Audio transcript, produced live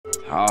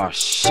Oh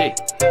shit,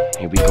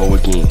 here we go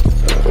again.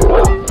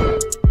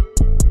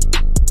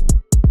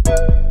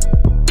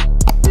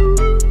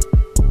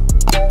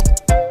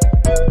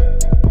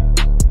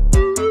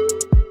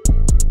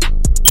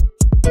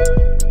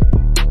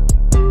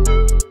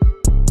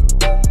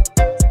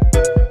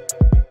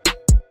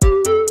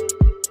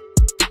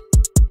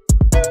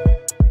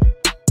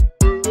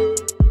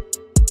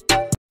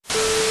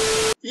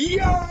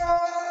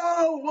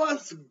 Yo,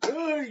 what's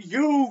good,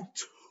 YouTube?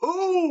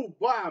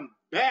 Boy, I'm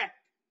back.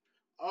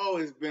 Oh,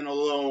 it's been a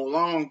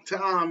long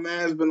time,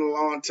 man. It's been a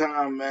long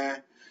time,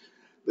 man.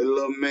 Been a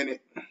little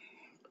minute.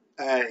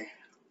 Hey,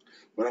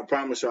 but I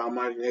promise you, I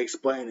might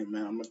explain it,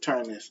 man. I'm gonna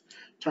turn this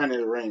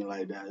ring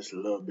light down just a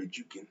little bit.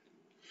 You can,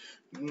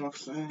 you know what I'm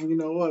saying? You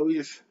know what? We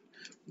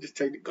just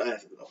take the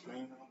glasses off, man.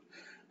 You know,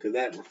 cause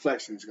that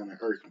reflection is gonna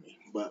irk me.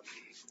 But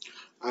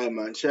I am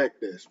gonna check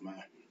this,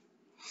 man.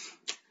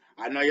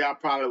 I know y'all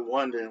probably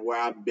wondering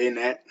where I've been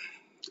at.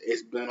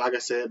 It's been, like I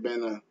said,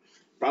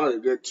 probably a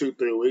good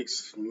 2-3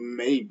 weeks,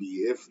 maybe,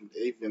 if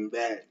even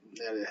that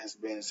it has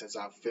been since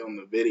I filmed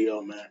the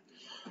video, man.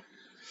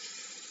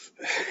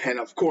 And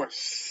of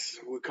course,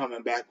 we're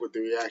coming back with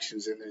the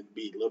reactions, and it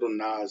be Lil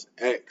Nas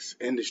X,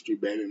 Industry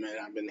Baby, man.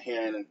 I've been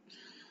hearing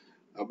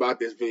about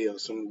this video,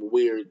 some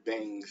weird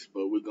things,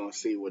 but we're gonna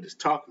see what it's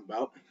talking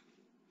about.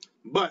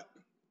 But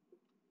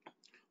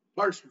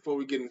first, before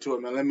we get into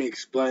it, man, let me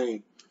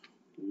explain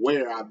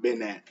where I've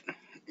been at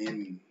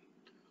and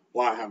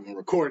why I haven't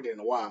recorded in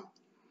a while.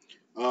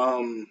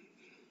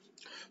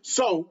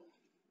 So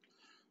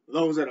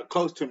those that are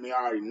close to me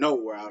already know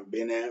where I've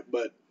been at,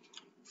 but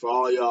for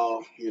all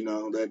y'all, you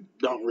know, that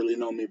don't really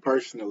know me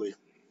personally,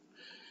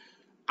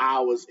 I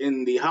was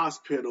in the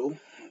hospital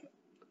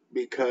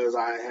because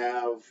I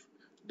have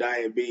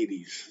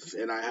diabetes,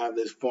 and I have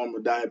this form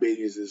of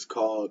diabetes. It's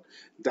called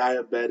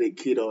diabetic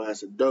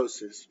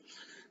ketoacidosis.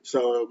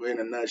 So in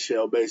a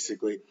nutshell,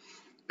 basically,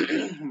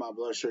 my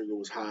blood sugar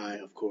was high,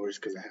 of course,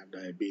 because I have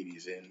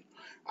diabetes, and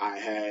I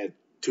had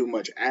too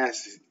much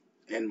acid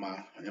in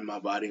my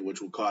body,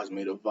 which would cause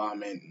me to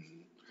vomit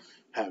and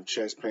have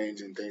chest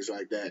pains and things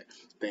like that,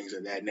 things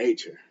of that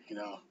nature, you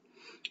know.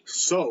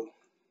 So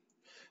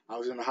I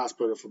was in the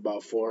hospital for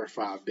about 4 or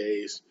 5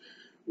 days,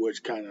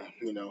 which kind of,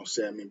 you know,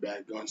 set me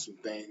back on some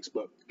things.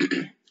 But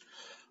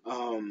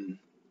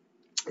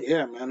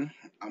yeah, man,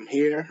 I'm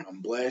here, I'm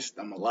blessed,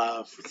 I'm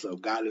alive, so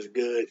God is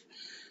good.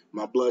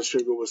 My blood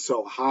sugar was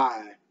so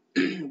high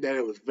that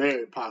it was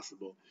very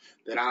possible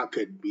that I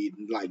could be,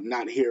 like,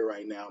 not here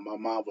right now. My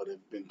mom would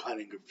have been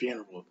planning a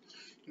funeral,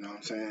 you know what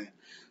I'm saying?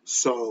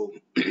 So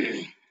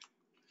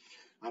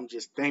I'm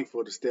just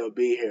thankful to still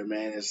be here,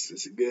 man.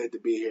 It's good to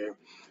be here.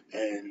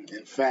 And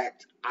in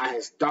fact, I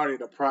had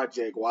started a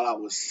project while I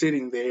was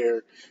sitting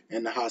there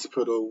in the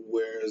hospital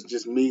where it's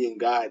just me and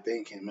God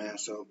thinking, man.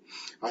 So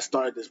I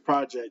started this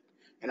project,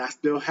 and I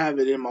still have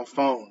it in my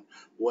phone,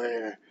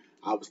 where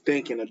I was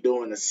thinking of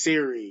doing a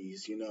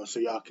series, you know, so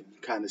y'all can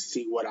kind of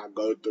see what I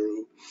go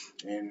through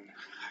and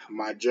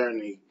my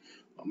journey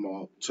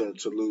to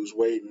lose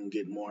weight and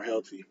get more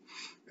healthy,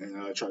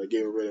 and try to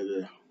get rid of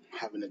the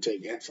having to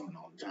take insulin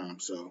all the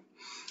time. So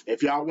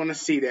if y'all want to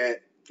see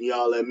that,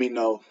 y'all let me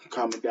know.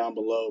 Comment down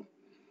below.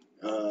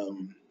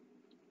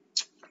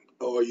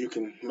 Or you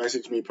can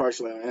message me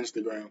personally on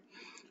Instagram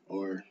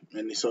or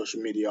any social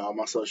media. All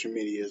my social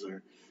medias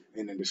are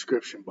in the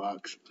description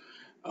box.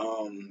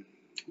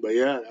 But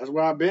yeah, that's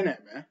where I've been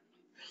at, man.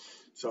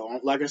 So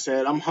like I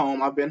said, I'm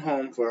home. I've been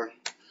home for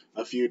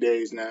a few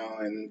days now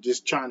and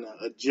just trying to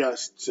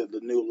adjust to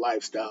the new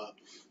lifestyle.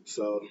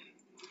 So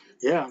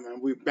yeah, man,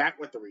 we're back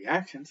with the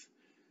reactions.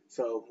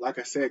 So like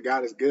I said,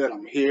 God is good.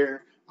 I'm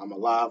here. I'm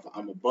alive.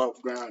 I'm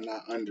above ground,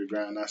 not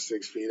underground, not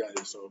 6 feet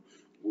under. So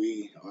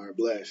we are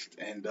blessed.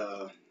 And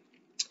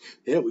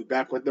yeah, we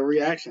back with the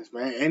reactions,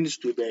 man.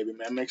 Industry Baby,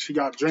 man. Make sure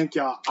y'all drink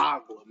y'all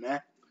agua,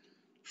 man.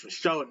 For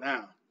sure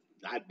now.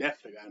 I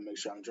definitely got to make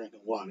sure I'm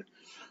drinking water.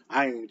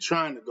 I ain't even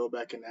trying to go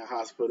back in that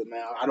hospital,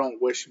 man. I don't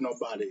wish that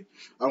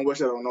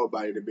on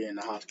nobody to be in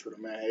the hospital,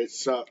 man. It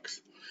sucks.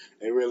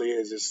 It really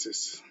is. It's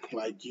just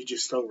like you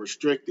just so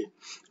restricted.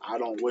 I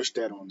don't wish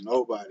that on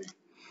nobody.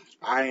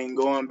 I ain't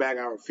going back.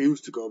 I refuse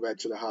to go back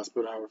to the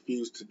hospital. I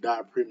refuse to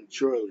die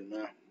prematurely,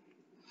 man.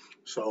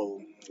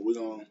 So we're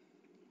gonna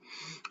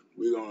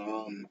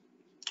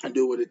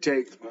do what it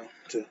takes, man,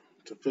 to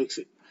fix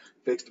it,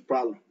 fix the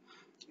problem.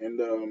 And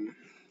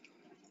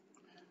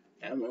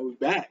yeah, man, we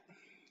back.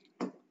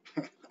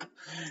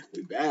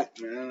 We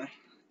back, man.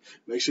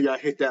 Make sure y'all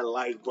hit that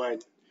like button,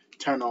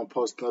 turn on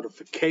post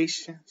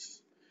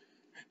notifications,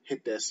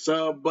 hit that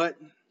sub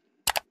button.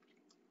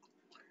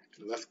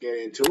 Let's get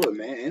into it,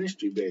 man.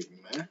 Industry Baby,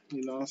 man.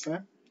 You know what I'm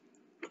saying?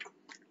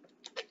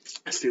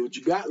 Let's see what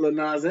you got, Lil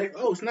Nas X.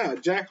 Oh, it's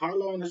not Jack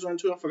Harlow on this one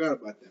too. I forgot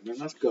about that, man.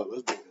 Let's go.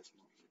 Let's do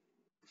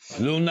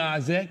this. Lil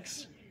Nas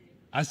X,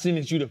 I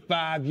sentenced you to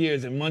 5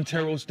 years in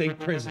Montero State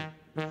Prison.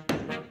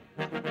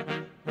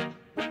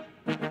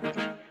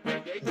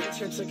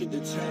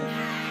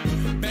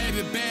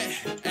 Baby bet,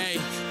 hey,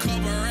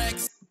 Cobra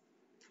X.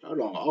 Hold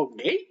on. Oh,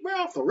 gate,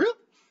 bro? For real?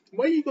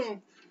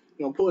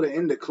 gonna pull the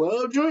In the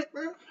Club joint,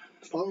 bro?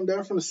 Falling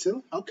down from the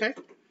ceiling? Okay.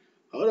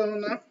 Hold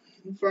on now.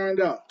 We'll find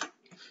out.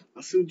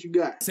 I'll see what you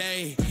got.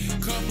 Say,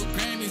 couple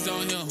Grammys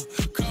on him,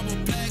 couple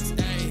blacks,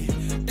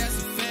 ayy. That's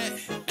a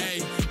fact,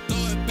 ayy.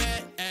 Throw it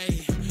back,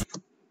 ayy.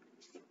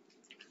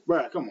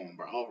 Bruh, come on,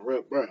 bro. All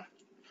right, bruh.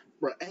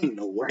 Bruh, ain't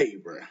no way,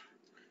 bruh.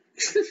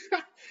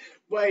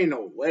 Boy, ain't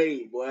no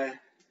way, boy.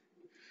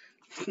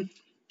 Throw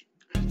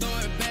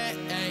it back,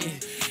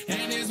 ayy.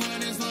 And this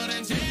one is for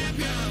the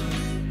champion.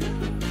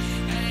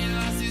 Ain't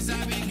lost since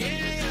I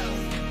began,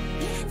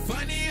 yo.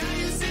 Funny how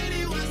you said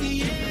it was the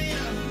year,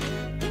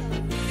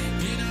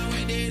 you know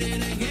we did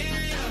it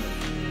again, yo.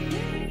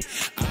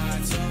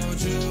 I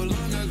told you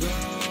long ago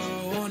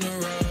on the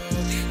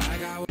road, I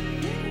got.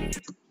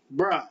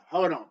 Bruh,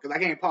 hold on, because I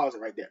can't pause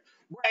it right there.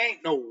 Bruh,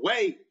 ain't no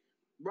way.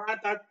 Bruh, I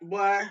thought,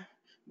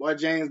 boy,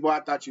 James, boy, I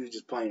thought you was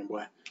just playing,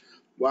 boy.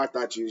 Boy, I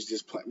thought you was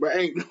just playing. Bruh,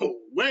 ain't no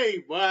way,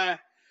 boy.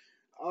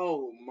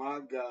 Oh, my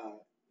God.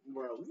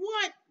 Bruh,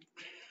 what?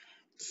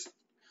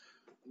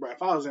 Bruh,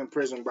 if I was in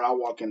prison, bruh, I'd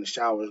walk in the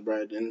showers,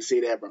 bruh. Didn't see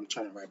that, but I'm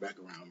turning right back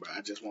around, bruh.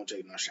 I just won't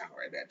take no shower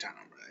at that time,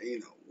 bruh.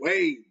 Ain't no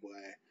way,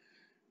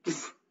 boy.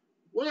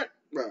 What,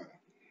 bruh?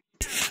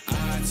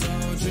 I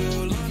told you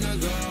long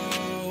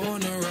ago on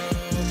the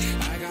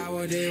road, I got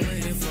what they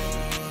waiting for.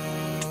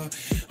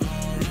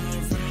 All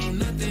run from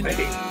nothing,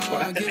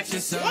 dog. Get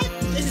yourself.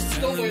 What is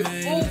going on?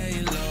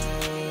 Lay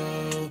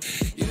low.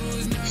 You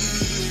was never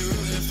really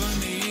rooting for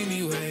me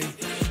anyway.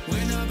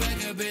 When I'm back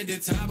up at the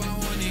top, I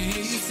wanna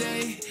hear you say,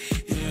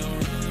 you don't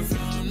run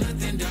from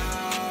nothing,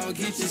 dog.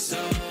 Get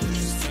yourself.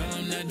 Just tell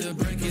them that the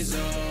break is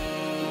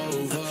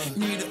over.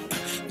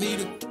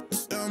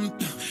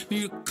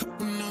 Need a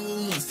couple number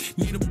ones.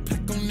 Need a pack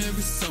on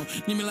every song.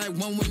 Need me like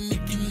one with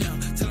Nicki now.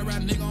 Tell a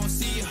rap nigga I don't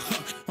see ya.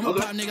 I'm a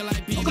pop nigga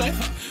like B. Okay.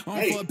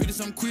 I'm for a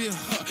bitch, I'm queer.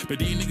 But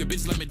these nigga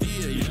bitches let me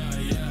deal.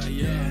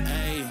 Yeah.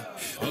 Hey,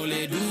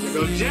 holy dude.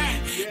 Go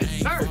Jack. Yes,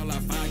 Ain't sir. fall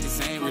off, I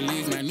just ain't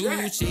release my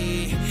new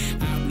shit.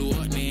 I blew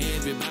up, man.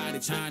 Everybody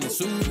trying to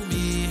sue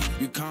me.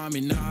 You call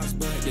me Nas,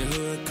 but the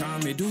hood call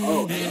me dude.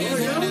 Oh, And this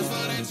yeah. one is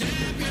for the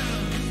champion.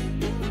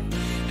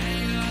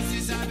 Ain't lost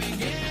since I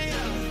began, yo.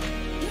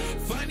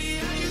 Funny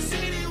how you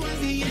said it was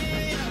the year,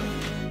 yo.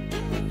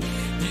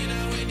 You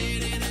know we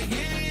did it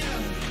again,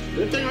 yo.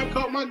 Good thing I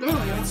caught my gun,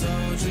 I y'all.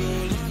 told you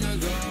long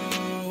ago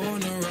on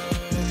the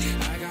road,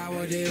 I got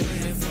what they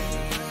waiting for.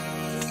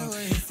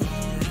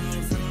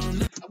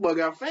 That boy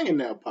got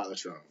fingernail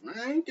polish on.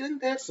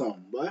 Ain't that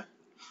something, boy?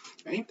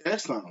 Ain't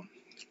that something?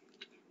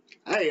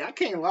 Hey, I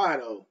can't lie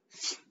though.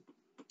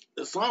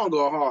 The song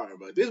go hard,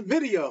 but this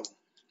video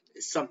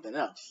is something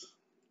else.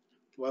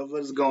 What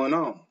is going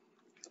on?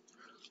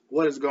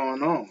 What is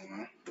going on,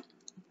 man?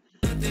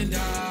 Nothing,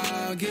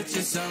 dog, get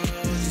your soul,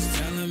 just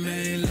tell them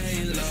ain't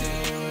lay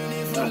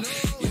low.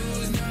 You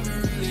was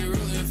never really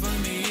rooting for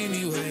me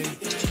anyway.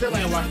 Still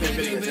ain't watched that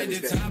video to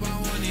this day. I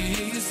wanna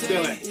hear you say,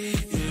 Still ain't.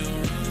 you don't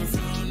run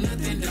from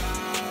nothing,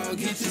 dog,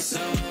 get your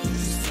soul,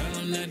 just tell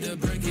them that the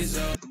break is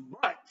over.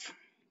 But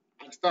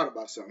I just thought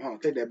about something. Hold on,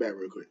 take that back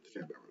real quick.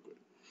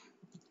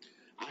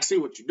 I see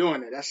what you're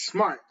doing there. That's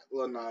smart,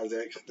 Lil Nas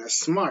X. That's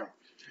smart.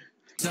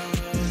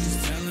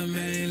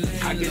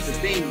 I get the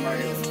theme right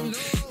here.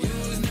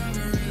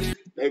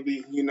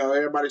 Maybe,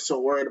 everybody's so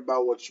worried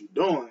about what you're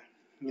doing.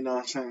 You know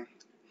what I'm saying?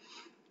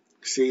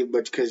 See,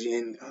 but because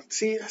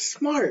that's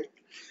smart.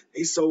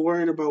 They so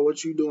worried about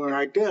what you're doing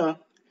right there.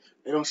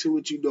 They don't see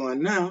what you're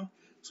doing now.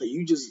 So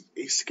you just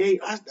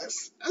escape.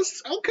 That's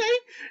okay.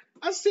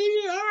 I see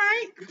you. All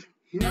right.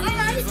 All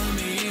right.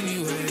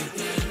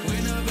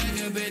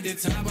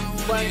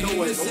 But ain't no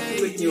way. Don't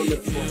flick your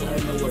lips for me.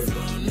 Ain't no way.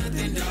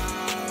 Nothing,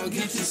 dog,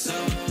 get your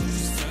soul.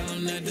 Just tell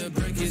them that the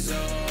break is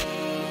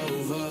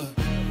over.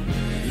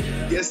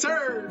 Yes,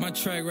 sir. My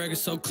track record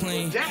so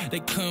clean, Yeah. they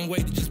couldn't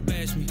wait to just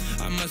bash me.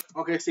 I must.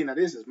 Okay, see, now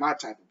this is my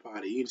type of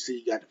party. You see,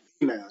 you got the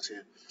females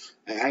here.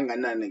 Hey, I ain't got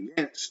nothing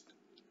against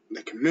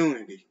the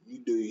community. You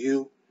do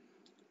you.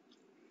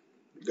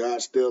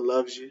 God still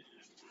loves you.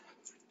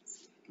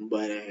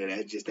 But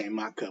that just ain't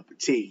my cup of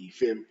tea. You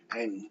feel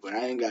me? But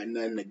I ain't got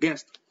nothing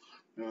against them.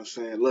 You know what I'm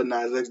saying? Lil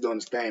Nas X doing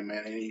his thing,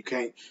 man. And you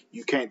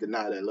can't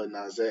deny that Lil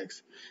Nas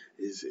X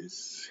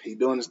he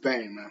doing his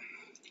thing, man.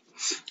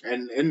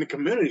 And the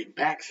community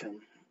backs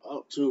him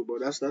up too, bro.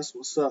 That's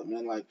what's up,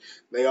 man. Like,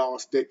 they all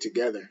stick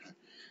together.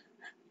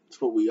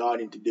 That's what we all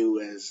need to do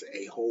as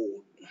a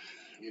whole,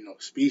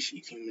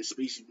 species. Human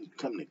species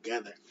come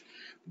together.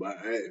 But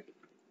hey,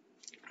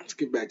 let's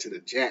get back to the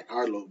Jack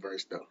Harlow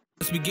verse though.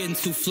 Must be getting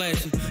too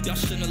flashy. Y'all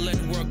shouldn't have let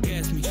the world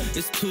gas me.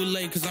 It's too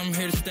late, cause I'm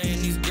here to stay, and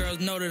these girls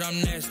know that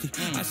I'm nasty.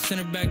 I sent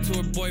her back to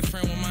her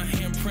boyfriend with my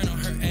handprint on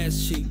her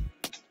ass cheek.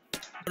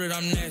 Know that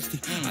I'm nasty.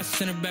 I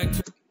sent her back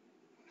to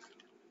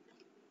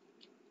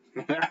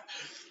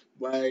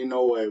Boy, ain't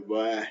no way,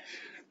 boy.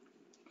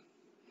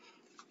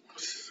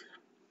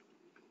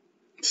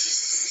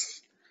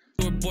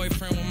 her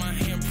boyfriend with my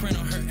handprint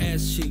on her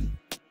ass cheek.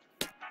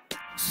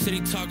 city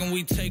talking,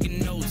 we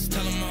taking notes.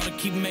 Tell him all to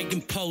keep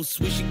making posts.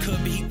 Wish he could,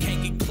 but he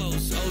can't get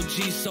close.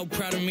 OG so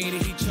proud of me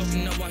that he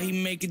choking up while he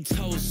making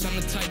toast. I'm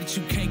the type that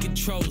you can't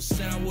control.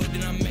 Said I would,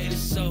 then I made it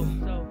so.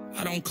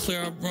 I don't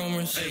clear up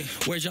rumors.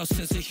 Where's y'all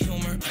sense of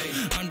humor?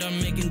 I'm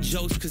done making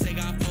jokes cause they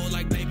got old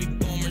like baby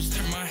boomers.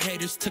 Turn my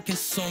haters to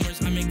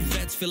consumers. I make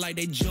vets feel like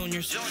they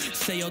juniors.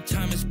 Say your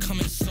time is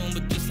coming soon,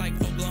 but just like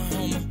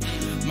Oklahoma,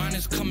 mine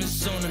is coming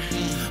sooner.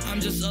 I'm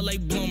just a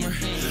late bloomer.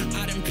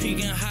 I didn't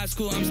peak in high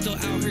school, I'm still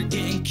out here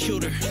getting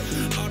cuter.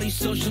 All these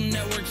social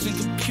networks and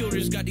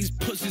computers got these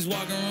pussies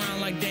walking around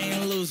like they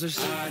ain't losers.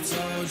 I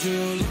told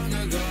you long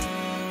ago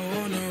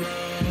on the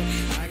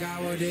road, I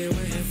got what they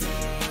waiting for.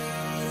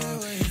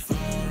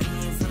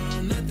 Run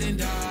from nothing,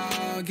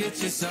 dog.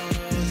 Get your soul.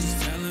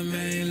 Just tell them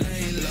ain't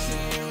lay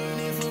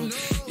low.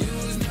 You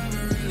was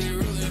never really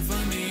rooting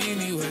for me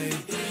anyway.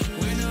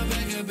 When I'm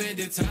back up at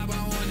the top,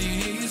 I wanna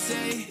hear you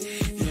say,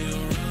 you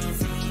don't run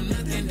from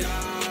nothing,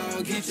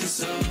 dog. Get your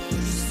soul.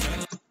 Just tell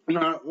them. You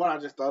know what I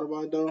just thought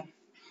about though?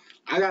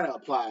 I gotta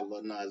apply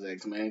Lil Nas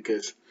X, man,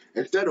 because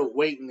instead of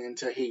waiting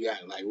until he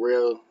got like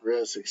real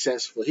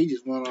successful, he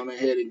just went on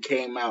ahead and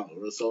came out.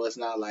 So it's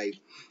not like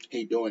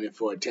he doing it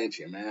for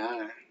attention,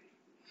 man.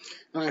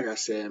 Like I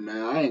said,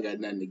 man, I ain't got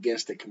nothing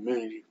against the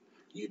community.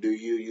 You do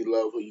you, you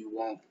love who you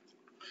want.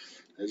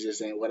 That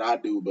just ain't what I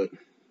do, but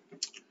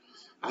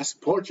I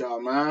support y'all,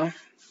 man.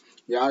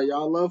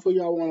 Y'all love who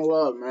y'all want to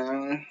love,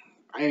 man.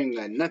 I ain't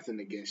got nothing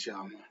against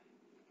y'all, man.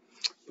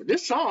 But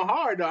this song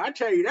hard, though. I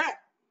tell you that.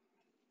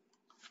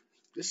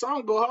 This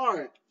song go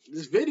hard.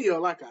 This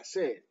video, like I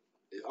said,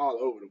 is all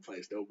over the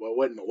place, though. But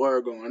wasn't a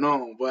word going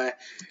on, but...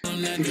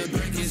 Let the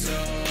break is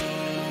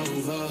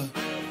over.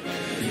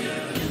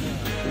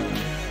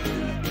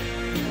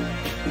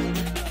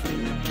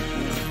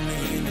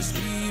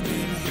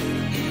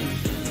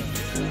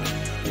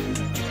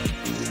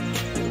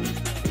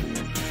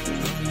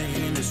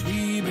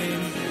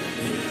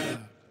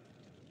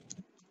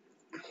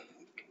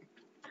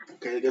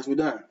 Okay, I guess we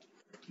done.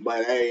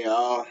 But hey,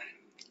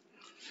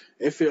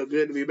 it feels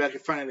good to be back in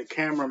front of the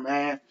camera,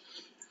 man.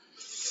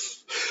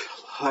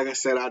 Like I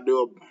said, I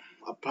do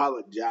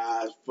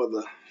apologize for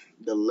the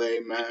delay,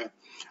 man.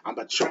 I'm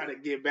gonna try to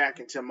get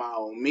back into my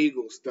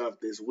Omegle stuff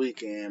this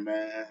weekend,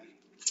 man.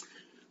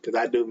 Cause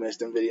I do miss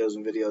them videos,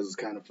 and videos is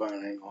kind of fun.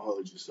 I ain't gonna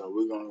hold you. So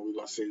we're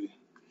gonna see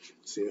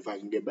if I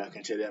can get back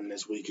into them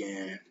this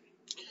weekend.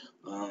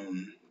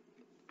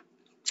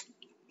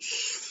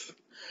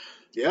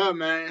 Yeah,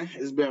 man,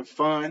 it's been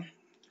fun.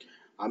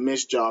 I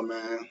missed y'all,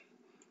 man.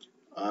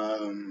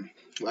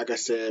 Like I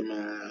said,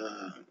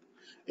 man,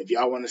 if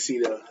y'all want to see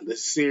the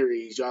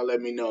series, y'all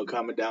let me know.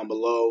 Comment down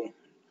below.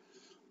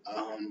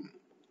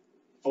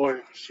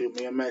 Or shoot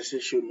me a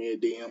message, shoot me a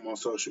DM on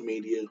social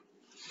media.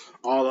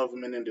 All of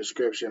them in the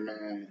description,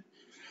 man.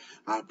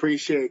 I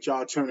appreciate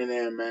y'all tuning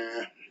in,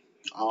 man.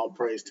 All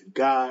praise to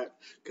God,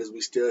 because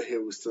we still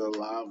here, we still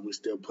alive, we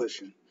still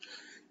pushing.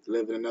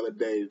 Living another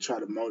day to try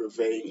to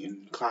motivate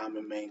and climb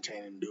and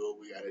maintain and do what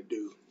we gotta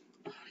do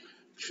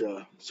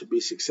to be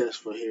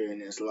successful here in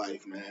this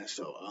life, man.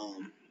 So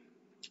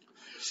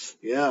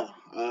yeah,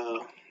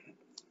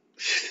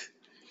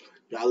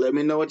 y'all let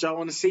me know what y'all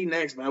want to see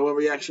next, man. What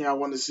reaction y'all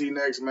want to see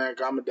next, man.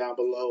 Comment down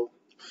below.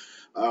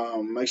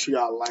 Make sure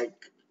y'all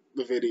like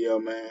the video,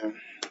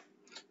 man.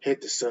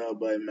 Hit the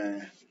sub button,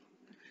 man.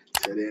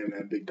 Till then,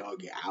 man, Big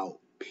Doggy out.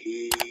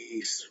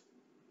 Peace.